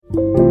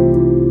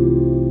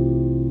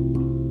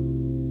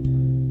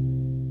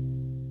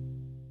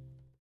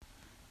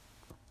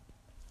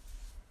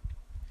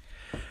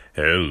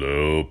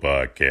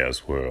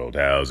podcast world.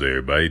 How's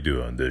everybody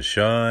doing? The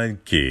Sean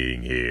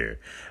King here.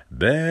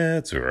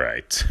 That's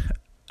right.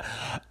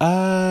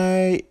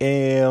 I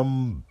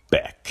am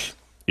back.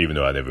 Even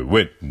though I never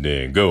went and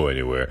didn't go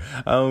anywhere.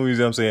 The only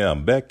reason I'm saying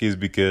I'm back is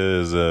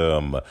because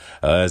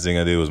last thing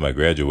I did was my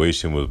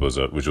graduation,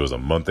 which was a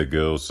month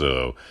ago.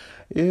 So,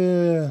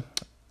 yeah,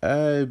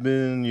 I've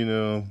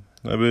been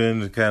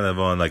kind of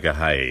on like a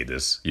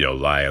hiatus,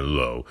 lying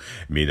low.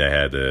 I mean, I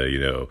had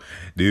to,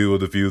 deal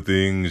with a few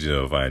things,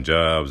 find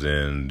jobs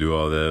and do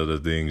all the other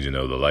things, the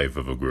life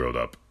of a grown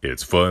up.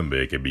 It's fun, but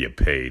it can be a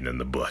pain in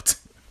the butt.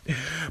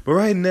 But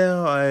right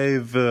now,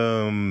 I've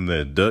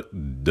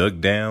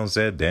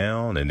sat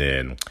down, and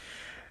then,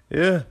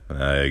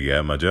 I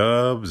got my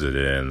jobs, and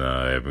then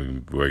I've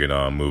been working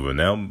on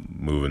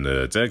moving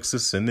to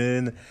Texas, and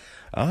then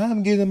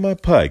I'm getting my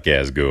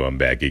podcast going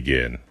back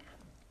again.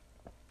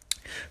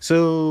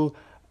 So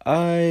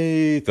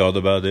I thought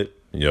about it,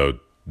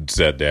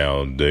 sat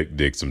down,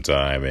 dig some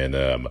time, and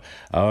I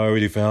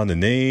already found the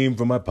name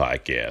for my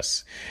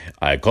podcast.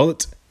 I call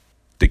it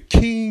The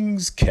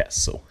King's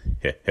Castle.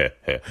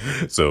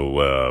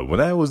 So when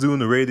I was doing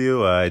the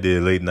radio, I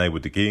did Late Night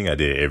with the King. I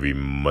did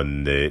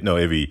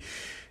every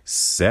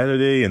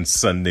Saturday and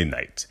Sunday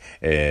night.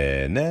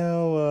 And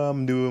now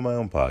I'm doing my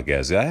own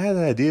podcast. I had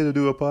an idea to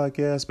do a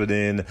podcast, but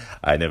then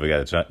I never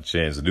got a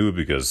chance to do it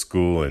because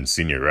school and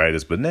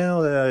senioritis. But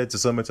now that it's the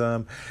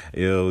summertime,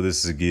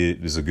 this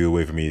is a good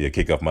way for me to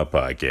kick off my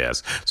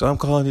podcast. So I'm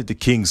calling it The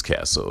King's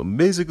Castle.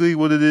 Basically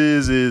what it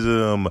is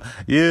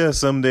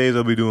some days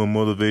I'll be doing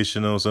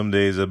motivational, some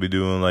days I'll be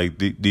doing like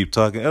deep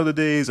talking, other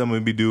days I'm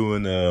going to be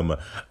doing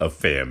a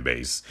fan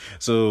base.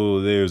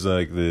 So there's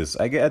like this,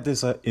 I got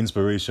this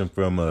inspiration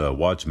from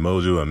Watch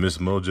Mojo and Miss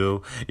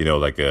Mojo,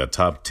 like a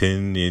top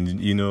 10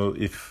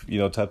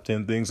 and, top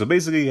 10 things. So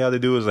basically how they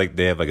do is like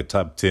they have like a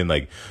top 10,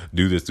 like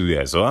do this, do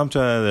that. So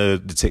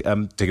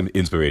I'm taking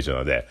inspiration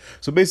on that.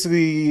 So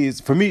basically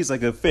for me, it's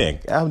like a fan.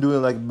 I'm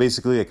doing like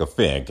basically like a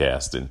fan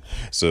casting.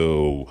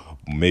 So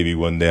maybe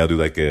one day I'll do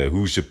like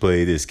who should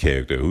play this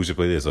character, who should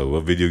play this, or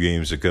what video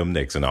games should come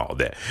next and all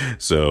that.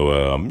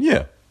 So,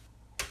 yeah.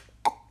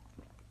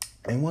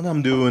 And what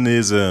I'm doing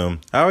is, I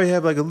already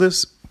have like a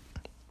list.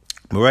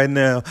 But right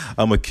now,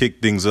 I'm going to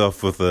kick things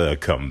off with a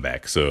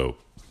comeback. So,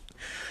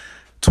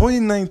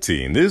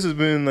 2019, this has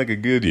been like a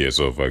good year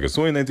so far, because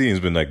 2019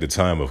 has been like the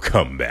time of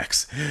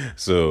comebacks.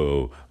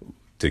 So,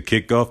 to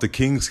kick off the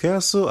King's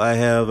Castle, I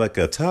have like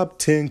a top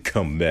 10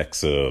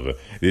 comebacks of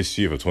this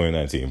year for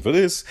 2019. For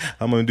this,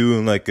 I'm going to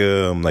do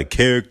like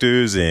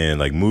characters and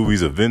like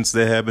movies, events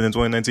that happened in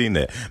 2019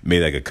 that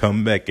made like a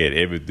comeback at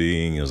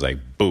everything. It was like,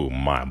 boom,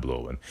 mind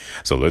blowing.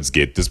 So, let's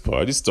get this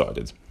party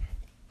started.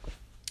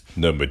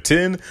 Number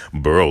 10,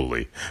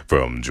 Broly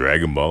from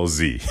Dragon Ball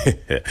Z.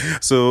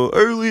 So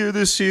earlier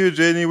this year,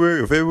 January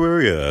or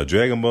February,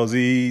 Dragon Ball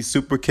Z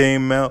Super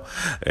came out,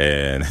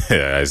 and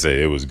I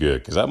say it was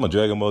good because I'm a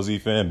Dragon Ball Z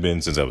fan.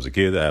 Been since I was a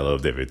kid. I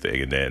loved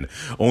everything, and then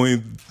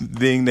only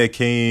thing that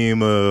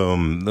came,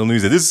 only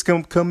reason this is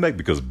come back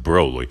because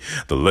Broly,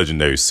 the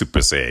legendary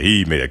Super Saiyan,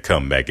 he made a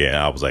comeback, and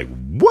I was like,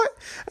 what?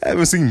 I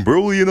haven't seen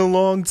Broly in a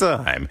long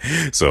time.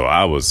 So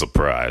I was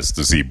surprised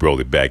to see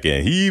Broly back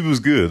in. He was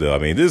good, though. I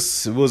mean,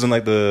 this wasn't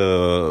like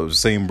the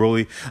same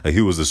Broly. Like,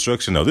 he was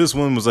destruction. Now, this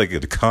one was like a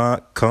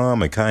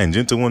calm and kind,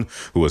 gentle one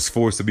who was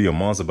forced to be a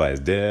monster by his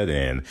dad.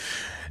 And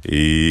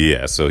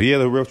yeah, so he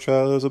had a rough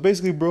childhood. So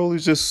basically,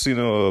 Broly's just,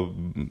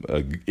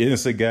 a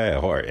innocent guy at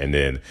heart. And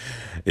then,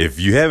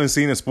 if you haven't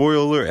seen a spoiler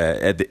alert,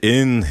 at the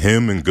end,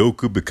 him and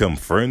Goku become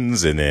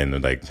friends and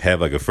then, like, have,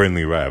 like, a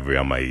friendly rivalry.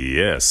 I'm like,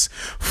 yes,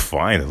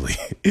 finally.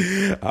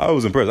 I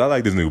was impressed. I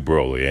like this new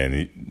Broly.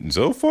 And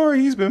so far,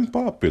 he's been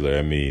popular.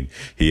 I mean,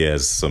 he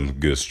has some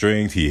good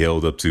strength. He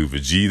held up to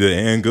Vegeta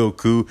and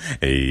Goku.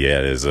 He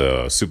had his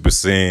Super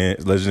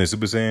Saiyan, legendary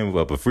Super Saiyan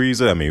up a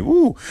Frieza. I mean,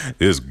 woo,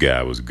 this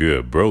guy was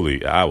good.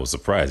 Broly, I was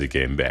surprised he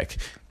came back.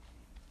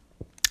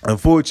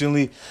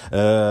 Unfortunately,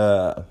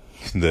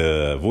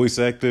 the voice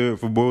actor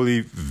for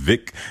Broly,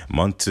 Vic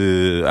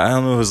Monte, I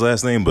don't know his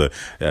last name, but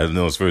I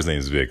know his first name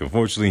is Vic.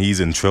 Unfortunately, he's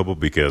in trouble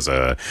because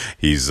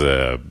he's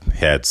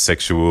had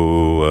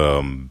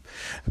sexual,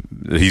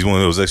 he's one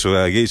of those sexual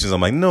allegations.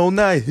 I'm like, no,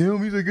 not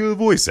him. He's a good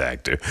voice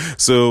actor.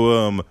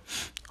 So,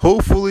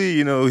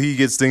 hopefully, he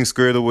gets things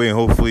squared away, and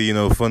hopefully,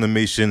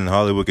 Funimation and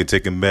Hollywood can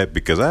take him back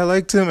because I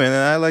liked him, and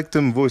I liked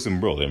him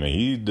voicing Broly. I mean,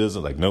 he does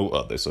it like no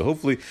other. So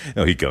hopefully,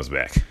 he comes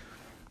back.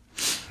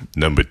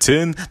 Number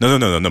 10,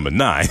 number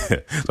 9.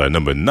 Sorry,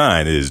 number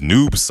 9 is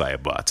Noob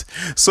Saibot.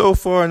 So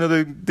far,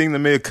 another thing that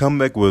made a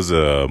comeback was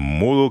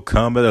Mortal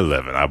Kombat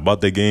 11. I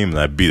bought that game and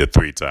I beat it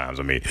 3 times.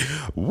 I mean,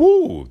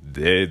 woo,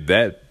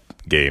 that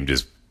game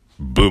just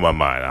blew my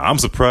mind. I'm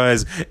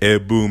surprised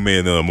Ed Boon made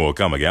another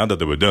Mortal Kombat game. I thought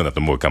they were done after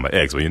Mortal Kombat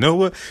X, but you know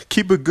what?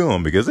 Keep it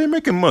going because they're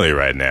making money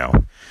right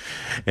now.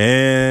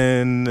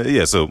 And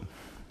yeah, so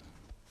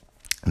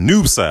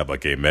Noob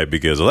Saibot came back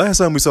because the last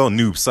time we saw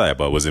Noob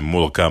Saibot was in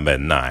Mortal Kombat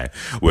 9,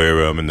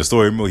 where in the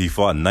story mode he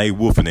fought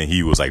Nightwolf, and then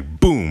he was like,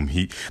 boom,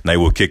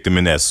 Nightwolf kicked him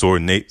in that Soul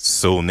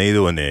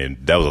NATO, and then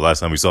that was the last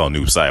time we saw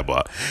Noob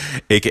Saibot,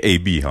 aka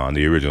Bihan,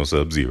 the original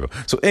Sub-Zero.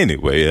 So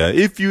anyway,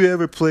 if you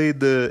ever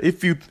played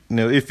if you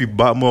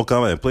bought Mortal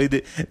Kombat and played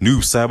it,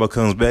 Noob Saibot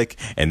comes back,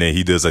 and then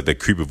he does like that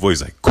creepy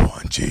voice like,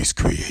 Quan Chi's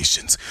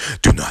creations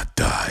do not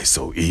die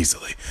so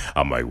easily.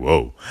 I'm like,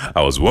 whoa,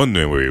 I was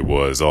wondering where he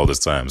was all this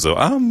time. So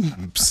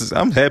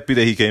I'm happy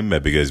that he came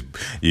back because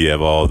you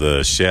have all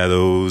the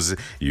shadows,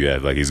 you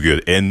have like his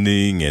good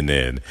ending, and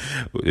then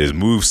his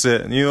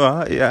moveset. You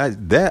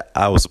know,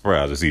 I was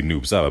surprised to see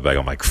Noob Saibot back.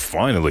 I'm like,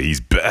 finally he's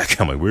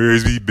back. I'm like, where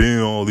has he been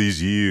all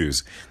these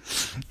years?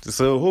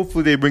 So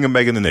hopefully they bring him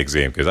back in the next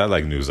game because I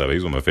like Noob Saibot.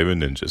 He's one of my favorite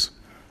ninjas.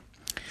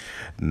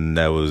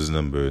 That was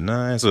number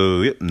 9.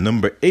 So, yep,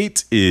 number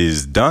 8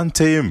 is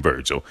Dante and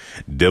Virgil,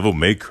 Devil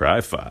May Cry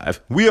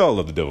 5. We all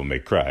love the Devil May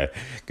Cry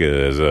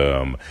because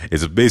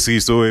it's basically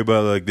a story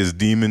about like this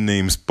demon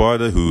named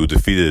Sparta who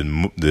defeated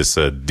this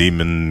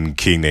demon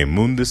king named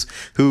Mundus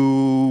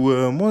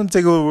who wanted to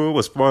take over the world.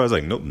 But Sparta's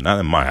like, nope, not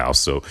in my house.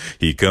 So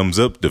he comes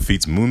up,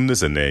 defeats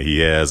Mundus, and then he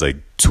has like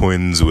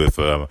twins with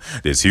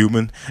this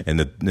human,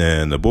 and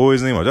the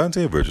boys' name are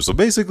Dante and Virgil. So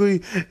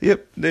basically,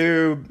 yep,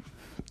 they're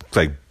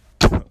like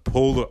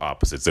polar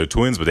opposites. They're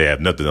twins, but they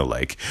have nothing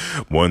alike.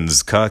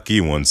 One's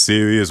cocky, one's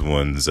serious,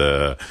 one's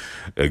a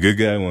good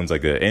guy, one's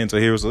like an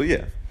anti-hero. So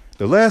yeah,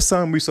 the last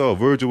time we saw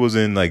Virgil was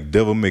in like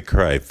Devil May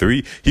Cry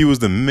 3. He was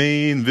the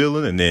main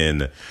villain, and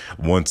then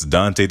once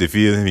Dante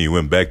defeated him, he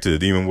went back to the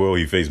demon world.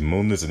 He faced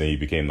Mundus, and then he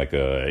became like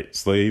a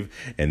slave,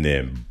 and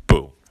then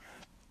boom.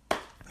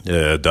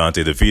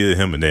 Dante defeated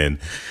him, and then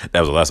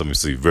that was the last time we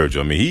see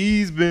Virgil. I mean,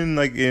 he's been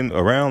like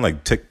around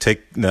like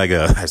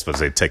I was supposed to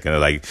say Tekken,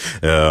 like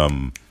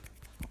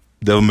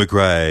Devil May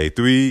Cry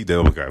 3,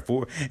 Devil May Cry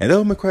 4, and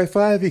Devil May Cry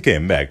 5, he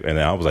came back. And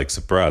I was like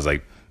surprised,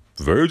 like,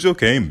 Virgil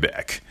came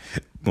back.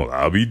 Well,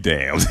 I'll be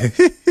damned.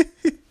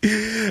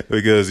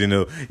 Because, you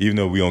know, even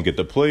though we don't get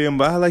to play him,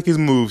 but I like his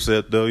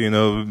moveset, though, you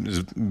know.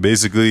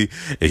 Basically,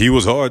 he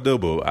was hard, though,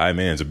 but I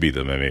managed to beat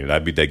him. I mean, I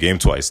beat that game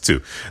twice,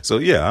 too. So,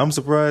 yeah, I'm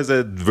surprised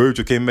that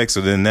Virgil came back.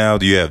 So then now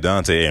you have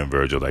Dante and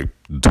Virgil, like,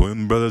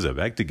 twin brothers are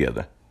back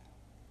together.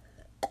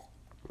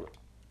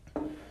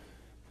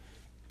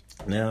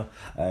 Now,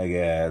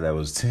 that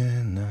was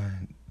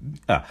 10,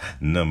 9.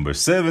 Number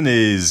 7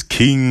 is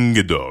King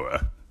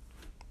Ghidorah.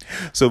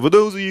 So for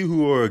those of you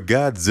who are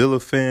Godzilla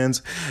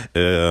fans,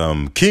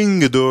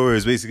 King Ghidorah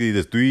is basically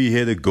the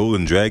 3-headed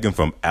golden dragon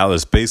from outer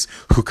space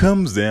who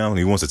comes down.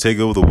 He wants to take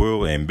over the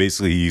world, and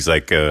basically he's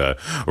like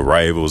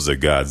rivals the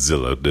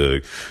Godzilla,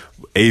 the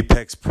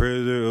apex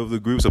predator of the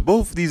group. So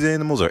both of these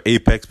animals are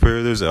apex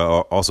predators,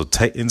 are also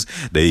titans.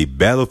 They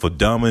battle for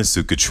dominance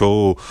to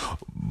control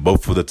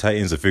both of the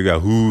titans to figure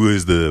out who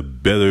is the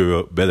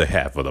better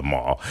half of them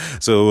all.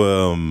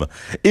 So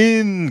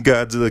in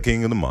Godzilla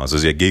King of the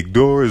Monsters,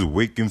 Ghidorah is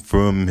waking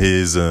from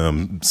his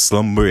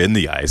slumber in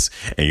the ice,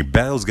 and he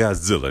battles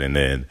Godzilla, and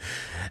then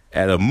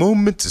at a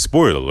moment,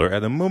 spoiler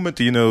alert,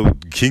 you know,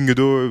 King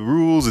Ghidorah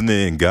rules, and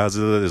then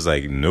Godzilla is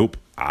like, nope,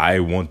 I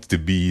want to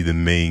be the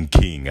main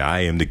king.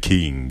 I am the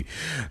king.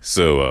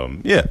 So,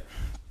 yeah.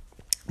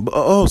 But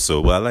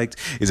also, what I liked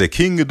is that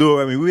King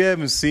Ghidorah, I mean, we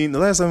haven't seen, the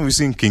last time we've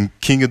seen King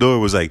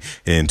Ghidorah was like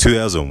in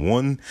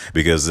 2001,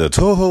 because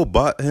Toho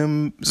bought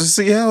him. So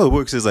see how it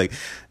works is like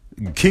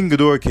King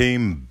Ghidorah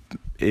came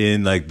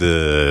in like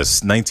the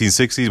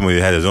 1960s when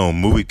he had his own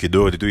movie,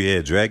 Ghidorah the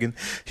Three-Headed Dragon.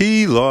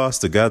 He lost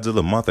to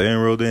Godzilla, Mothra,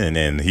 and Rodan, and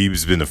then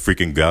he's been a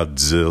freaking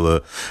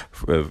Godzilla.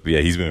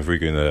 He's been a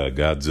freaking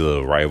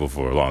Godzilla rival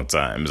for a long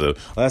time. So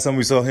last time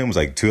we saw him was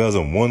like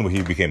 2001 when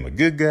he became a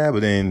good guy,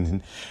 but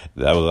then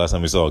that was the last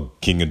time we saw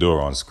King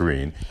Ghidorah on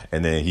screen.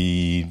 And then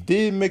he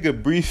did make a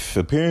brief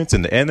appearance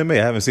in the anime. I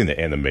haven't seen the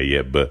anime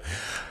yet, but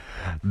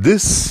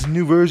this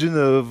new version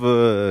of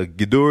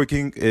Ghidorah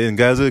King and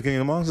Godzilla King of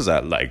the Monsters, I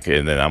like.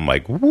 And then I'm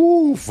like,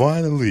 woo,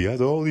 finally,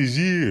 after all these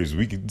years,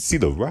 we can see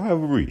the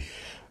rivalry.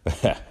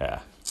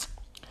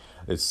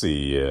 Let's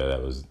see,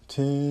 that was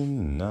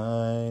 10,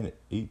 9,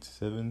 8,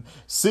 7,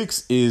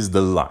 6 is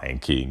The Lion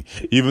King.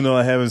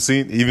 I've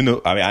seen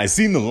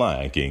The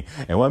Lion King.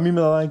 And what I mean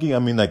by The Lion King, I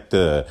mean like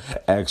the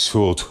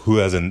actual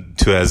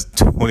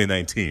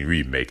 2019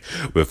 remake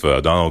with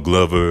Donald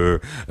Glover,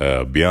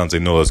 Beyonce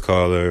Knowles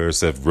Carter,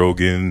 Seth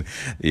Rogen.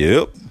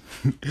 Yep.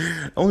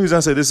 Only reason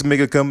I say this is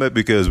make a comeback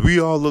because we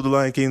all love The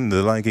Lion King.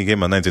 The Lion King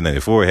came out in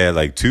 1994. It had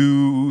like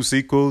 2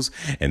 sequels,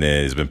 and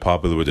then it's been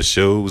popular with the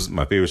shows.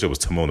 My favorite show was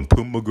Timon and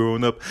Pumbaa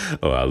growing up.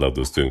 Oh, I love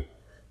those too.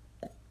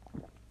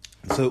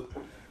 So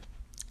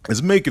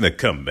it's making a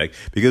comeback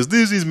because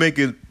Disney's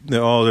making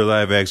all their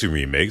live action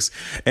remakes,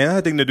 and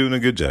I think they're doing a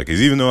good job.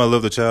 Because even though I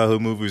love the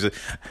childhood movies,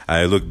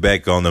 I look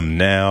back on them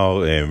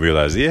now and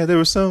realize, yeah, there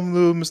were some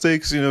little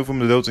mistakes, you know,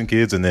 from adults and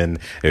kids, and then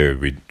they're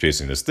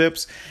retracing the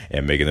steps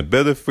and making it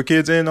better for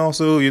kids, and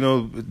also, you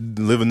know,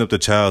 living up to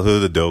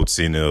childhood adults,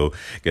 you know,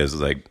 because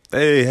it's like,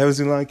 hey, haven't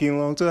seen Lion King in a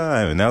long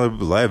time, and now they're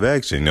live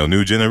action, you know,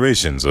 new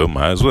generation, so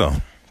might as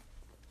well.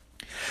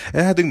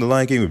 And I think The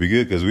Lion King would be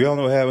good because we all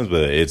know what happens,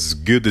 but it's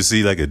good to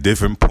see like a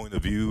different point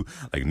of view,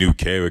 like new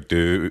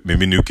characters,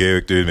 maybe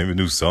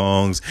new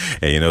songs,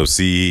 and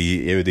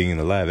see everything in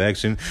the live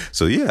action.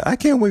 So yeah, I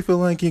can't wait for The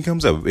Lion King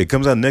comes out. It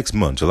comes out next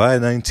month, July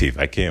 19th.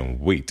 I can't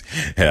wait.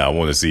 And I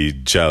want to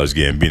see Childish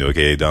Gambino,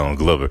 aka Donald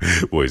Glover,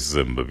 voice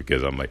Simba,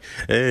 because I'm like,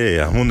 hey,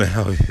 I wonder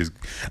how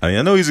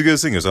I know he's a good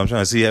singer, so I'm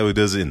trying to see how he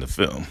does it in the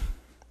film.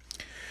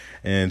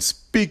 And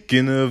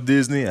speaking of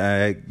Disney,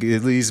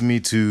 it leads me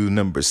to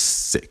number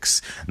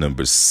 6.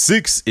 Number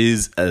 6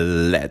 is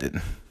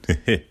Aladdin.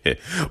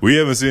 We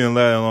haven't seen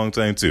Aladdin in a long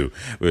time too,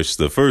 which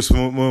the first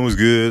one was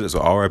good. So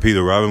R.I.P.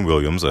 to Robin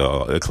Williams,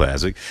 a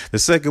classic. The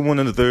second one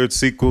and the third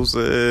sequels,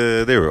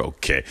 they were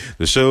okay.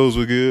 The shows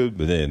were good,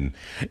 but then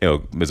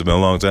it's been a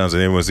long time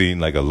since everyone's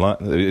seen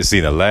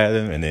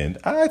Aladdin, and then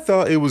I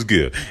thought it was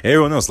good.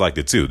 Everyone else liked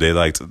it too. They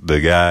liked the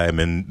guy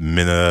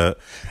Mina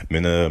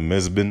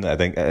Mesbin, I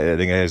think I had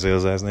to say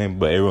his last name,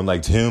 but everyone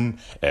liked him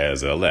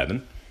as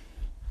Aladdin.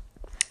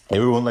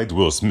 Everyone liked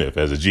Will Smith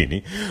as a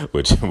genie,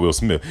 which Will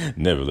Smith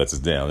never lets us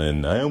down.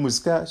 And Naomi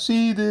Scott,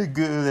 she did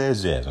good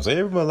as Jasmine. So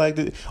everybody liked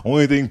it.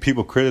 Only thing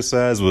people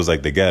criticized was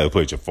like the guy who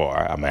played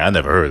Jafar. I mean, I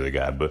never heard of the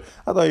guy, but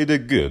I thought he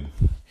did good.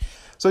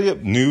 So yep,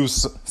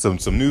 some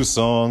new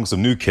songs,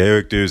 some new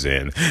characters,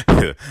 and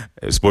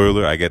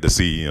spoiler, I got to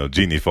see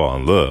Genie fall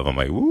in love. I'm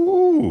like,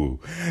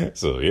 woo!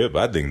 So yep,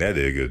 I think that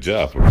did a good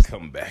job for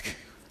Comeback.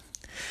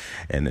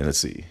 And then let's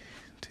see,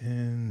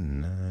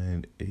 10,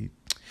 9, 8,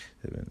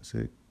 7,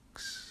 6.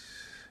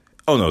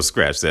 Oh no,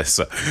 scratch that.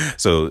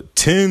 So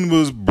 10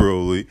 was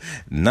Broly,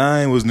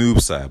 9 was Noob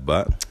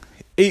Saibot,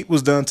 8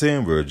 was Dante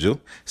and Virgil,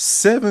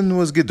 7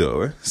 was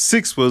Ghidorah,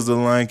 6 was The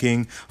Lion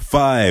King,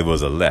 5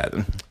 was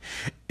Aladdin,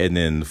 and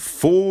then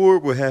 4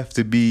 would have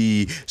to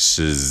be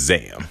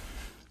Shazam.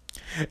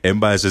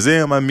 And by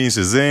Shazam, I mean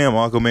Shazam,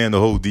 Aquaman, the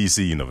whole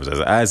DC universe.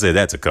 I said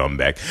that's a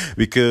comeback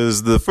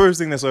because the first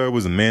thing that started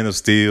was Man of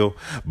Steel,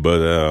 but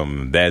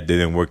that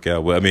didn't work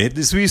out well. I mean,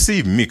 we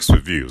received mixed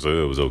reviews,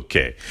 so it was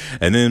okay.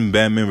 And then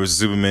Batman vs.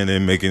 Superman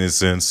didn't make any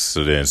sense.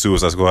 So then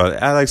Suicide Squad,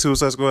 I like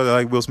Suicide Squad, I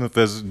like Will Smith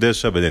as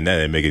Deathshot, but then that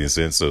didn't make any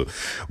sense. So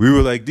we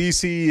were like,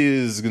 DC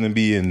is going to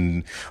be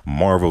in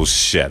Marvel's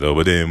shadow,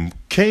 but then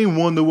came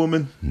Wonder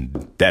Woman.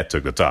 That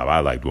took the top. I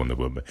liked Wonder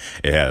Woman.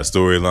 It had a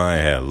storyline,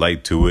 it had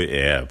light to it,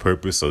 it had a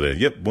purpose. So then,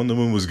 yep, Wonder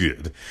Woman was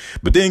good.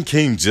 But then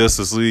came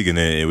Justice League, and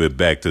then it went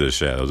back to the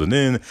shadows. And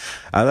then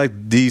I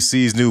like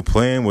DC's new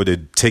plan where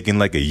they're taking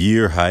like a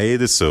year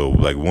hiatus, so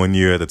like 1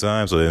 year at a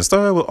time. So then it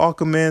started with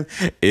Aquaman.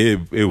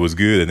 It was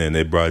good, and then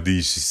they brought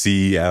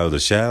DC out of the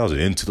shadows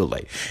and into the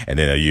light. And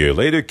then a year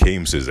later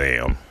came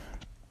Shazam.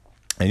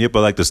 And yep, I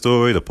like the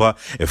story, the plot.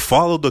 It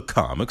followed the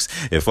comics.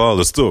 It followed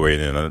the story,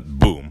 and then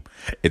boom,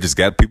 it just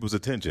got people's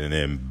attention. And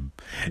then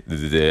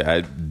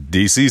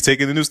DC's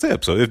taking a new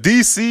step. So if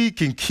DC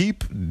can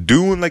keep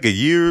doing like a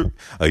year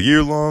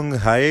long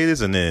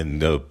hiatus, and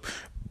then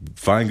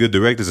find good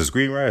directors and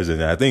screenwriters,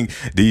 and I think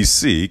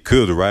DC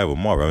could rival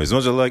Marvel. I mean, as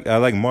much as I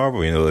like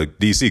Marvel, like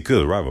DC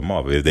could rival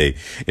Marvel if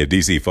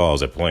DC follows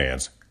their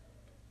plans.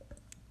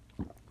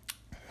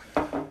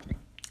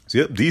 So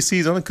yep,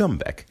 DC's on a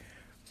comeback.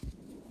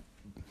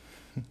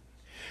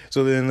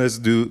 So then let's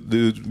do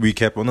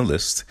recap on the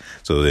list.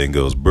 So then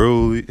goes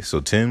Broly. So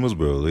 10 was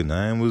Broly,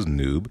 9 was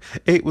Noob,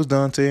 8 was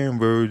Dante and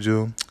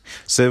Virgil,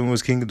 7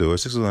 was King Ghidorah,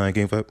 6 was Lion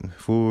King,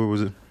 4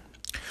 was it?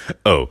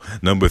 Oh,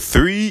 number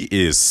 3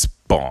 is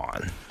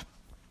Spawn.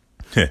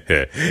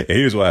 And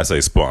here's why I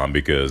say Spawn,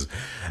 because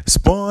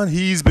Spawn,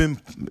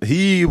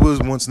 he was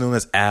once known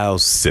as Al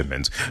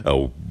Simmons, a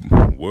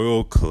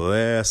world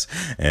class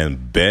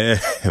and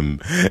bad.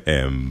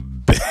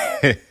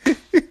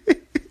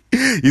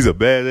 He's a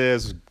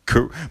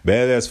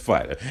badass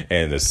fighter,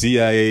 and the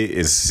CIA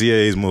is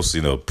CIA's most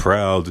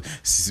proud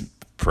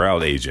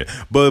agent.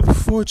 But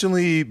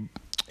fortunately,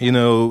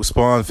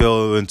 Spawn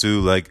fell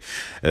into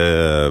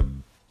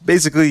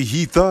basically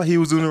he thought he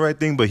was doing the right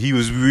thing, but he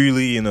was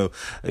really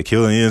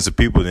killing innocent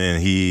people.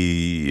 Then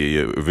he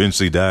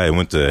eventually died and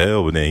went to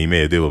hell, but then he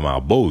made a deal with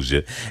Mount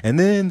bullshit, and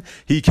then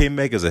he came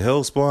back as a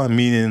hell spawn,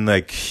 meaning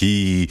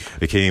he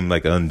became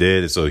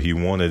undead. So he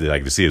wanted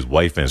to see his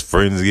wife and his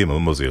friends again,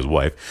 mostly his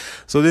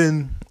wife. So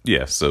then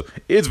so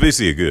it's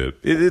basically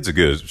it's a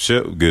good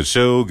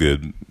show,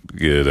 good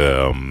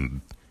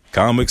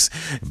comics.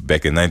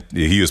 Back in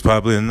he was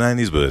popular in the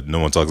 90s, but no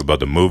one talks about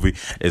the movie.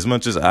 As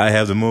much as I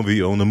have own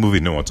the movie,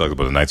 no one talks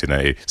about the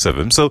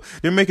 1997. So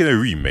they're making a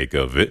remake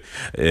of it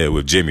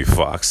with Jamie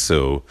Foxx.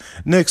 So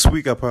next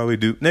week or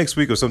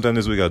sometime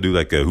this week, I'll do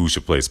a Who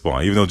Should Play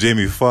Spawn. Even though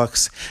Jamie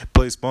Foxx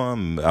plays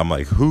Spawn, I'm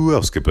like, who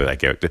else could play that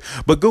character?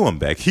 But going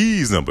back,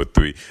 he's number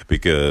 3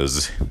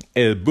 because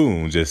Ed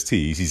Boon just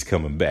teased he's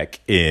coming back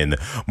in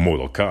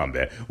Mortal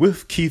Kombat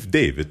with Keith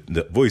David,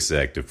 the voice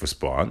actor for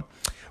Spawn,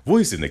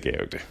 voicing the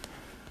character.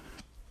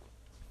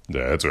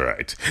 That's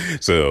right.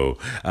 So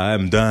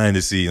I'm dying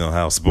to see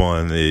how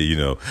Spawn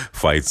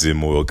fights in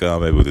Mortal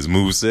Kombat with his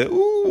moveset.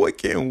 Ooh. Ooh, I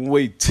can't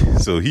wait.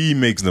 So he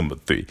makes number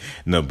 3.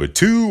 Number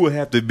 2 would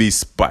have to be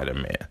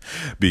Spider-Man,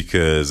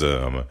 because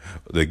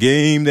the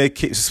game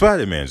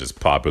Spider-Man is just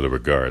popular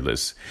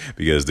regardless,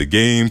 because the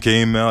game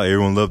came out,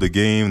 everyone loved the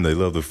game, they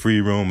loved the free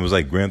roam. It was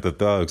like Grand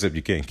Theft Auto, except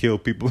you can't kill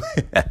people.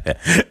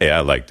 Yeah,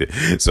 I liked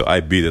it. So I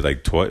beat it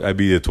like twice. I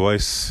beat it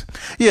twice.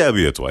 Yeah, I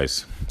beat it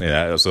twice.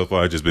 And so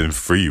far, I've just been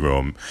free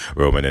roaming,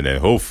 and then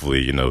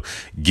hopefully,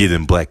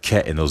 getting Black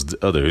Cat and those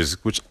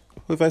others, which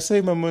if I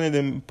save my money,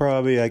 then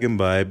probably I can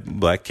buy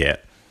Black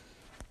Cat,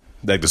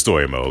 like the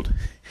story mode.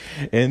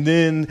 And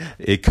then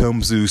it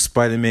comes to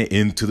Spider-Man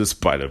Into the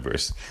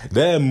Spider-Verse.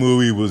 That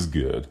movie was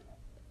good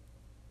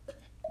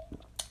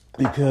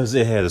because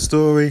it had a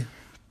story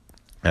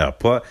and a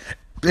plot.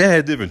 It had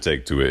a different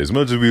take to it. As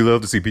much as we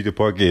love to see Peter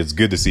Parker, it's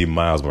good to see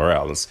Miles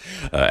Morales,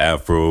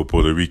 Afro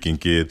Puerto Rican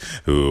kid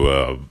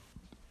who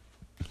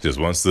just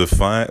wants to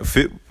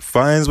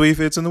finds where he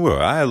fits in the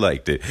world. I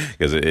liked it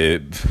because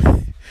it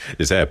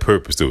just had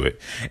purpose to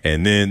it.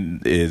 And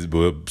then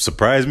what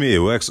surprised me,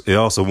 it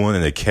also won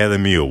an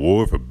Academy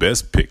Award for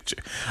Best Picture.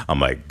 I'm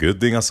like,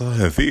 good thing I saw it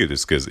in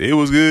theaters, because it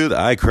was good.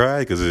 I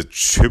cried because it's a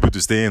tribute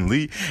to Stan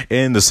Lee,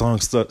 and the song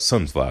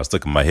Sunflower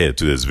stuck in my head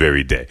to this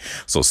very day.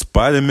 So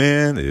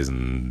Spider-Man is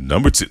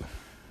number 2.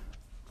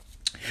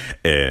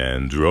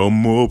 And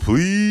drum roll,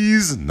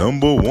 please.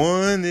 Number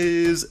 1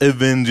 is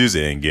Avengers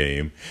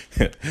Endgame.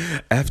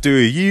 After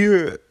a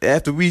year,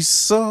 after we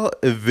saw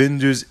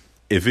Avengers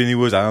Infinity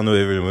Wars, I don't know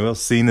if everyone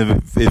else seen the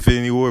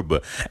Infinity War,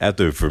 but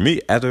after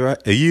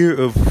a year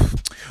of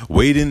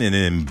waiting and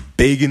then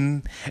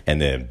begging,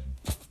 and then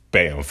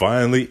bam,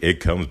 finally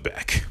it comes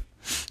back.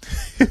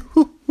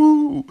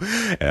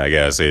 And I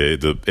gotta say,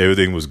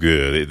 everything was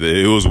good.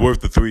 It was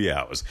worth the 3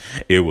 hours.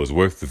 It was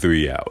worth the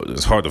 3 hours.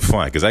 It's hard to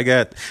find because I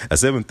got at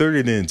 7:30,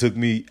 and then it took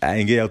me. I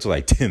didn't get out till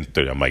like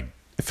 10:30. I'm like,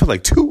 it felt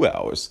like 2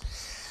 hours,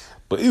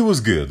 but it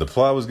was good. The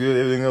plot was good.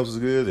 Everything else was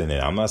good, and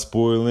then I'm not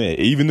spoiling it.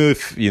 Even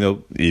if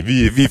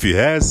if you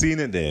had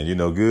seen it, then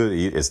good.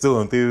 It's still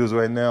in theaters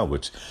right now,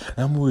 which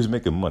I'm always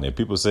making money.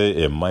 People say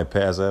it might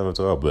pass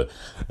Avatar, but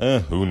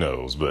who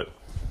knows? But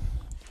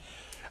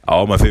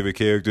all my favorite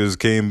characters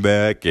came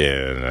back,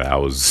 and I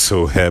was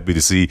so happy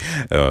to see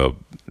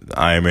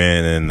Iron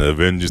Man and the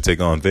Avengers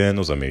take on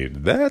Thanos. I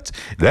mean, that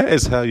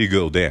is how you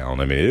go down.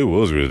 I mean, it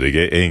was really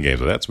the Endgame,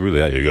 so that's really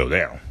how you go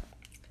down.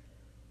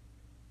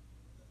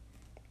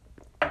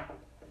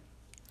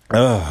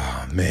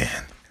 Oh,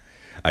 man.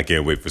 I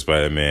can't wait for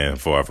Spider-Man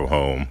Far From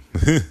Home.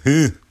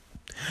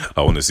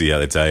 I want to see how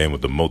they tie in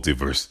with the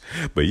multiverse.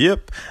 But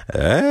yep,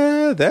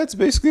 that's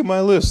basically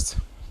my list.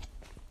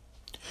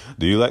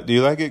 Do you like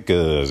it?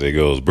 Because it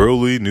goes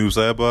Broly, New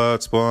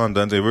Cybot, Spawn,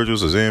 Dante Virgil,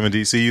 Shazam in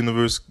DC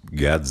Universe,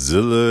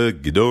 Godzilla,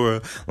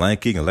 Ghidorah, Lion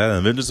King, Aladdin,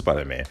 Avengers,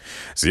 Spider-Man.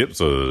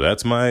 So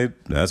that's my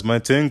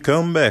 10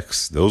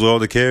 comebacks. Those are all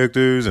the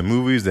characters and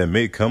movies that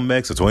made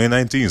comebacks of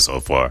 2019 so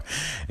far.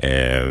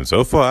 And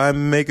so far,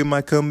 I'm making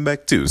my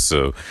comeback too.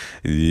 So,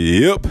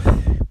 yep.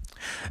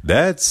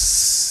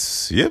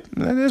 That's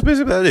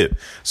basically about it.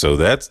 So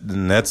that's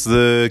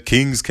the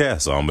King's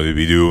Castle. I'm going to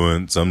be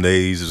doing some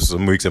days,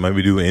 some weeks I might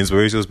be doing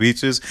inspirational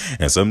speeches,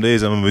 and some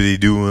days I'm going to be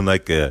doing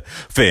like a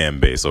fan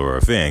base or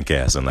a fan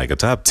cast, and like a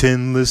top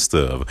 10 list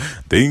of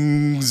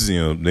things,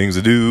 things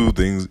to do,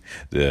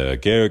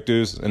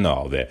 characters, and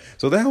all that.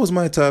 So that was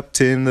my top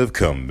 10 of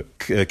character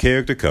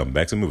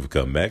comebacks and movie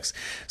comebacks.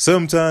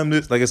 Sometime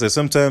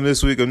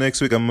this week or next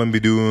week, I'm going to be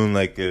doing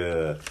like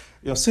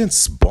since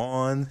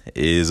Spawn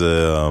is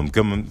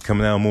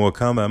coming out more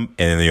Kombat,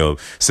 and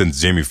since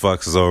Jamie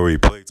Foxx has already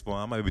played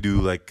Spawn, I might be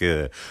doing like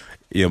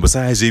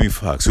besides Jamie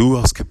Foxx, who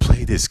else could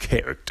play this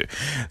character?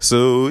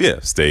 So yeah,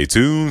 stay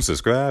tuned,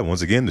 subscribe.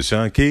 Once again to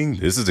Sean King.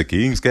 This is the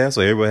King's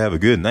Castle. Everybody have a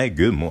good night,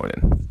 good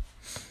morning.